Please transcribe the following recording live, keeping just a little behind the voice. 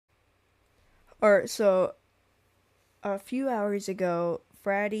Or so a few hours ago,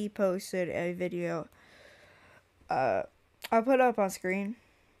 Fraddy posted a video. Uh, I'll put it up on screen.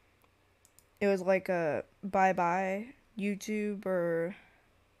 It was like a bye bye YouTube or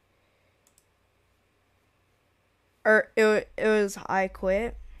it was I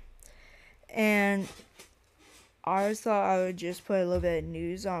quit, and I just thought I would just put a little bit of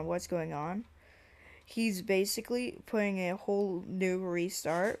news on what's going on. He's basically putting a whole new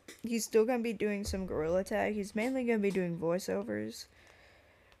restart. He's still gonna be doing some Gorilla Tag. He's mainly gonna be doing voiceovers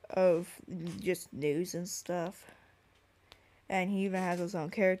of just news and stuff. And he even has his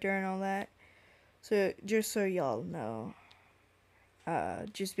own character and all that. So just so y'all know,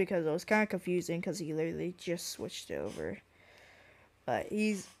 just because it was kind of confusing because he literally just switched over. But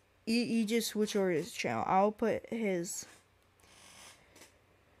he just switched over his channel. I'll put his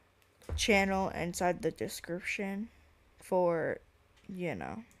channel inside the description for, you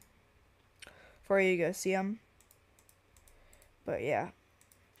know, for you to go see him. But yeah,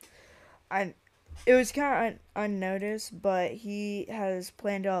 I it was kind of unnoticed, but he has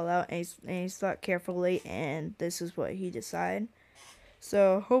planned it all out, and he's thought carefully, and this is what he decided.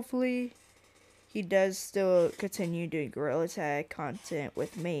 So hopefully he does still continue doing Gorilla Tag content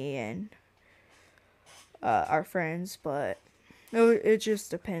with me and our friends, but it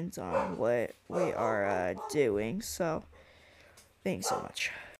just depends on what we are doing. So thanks so much.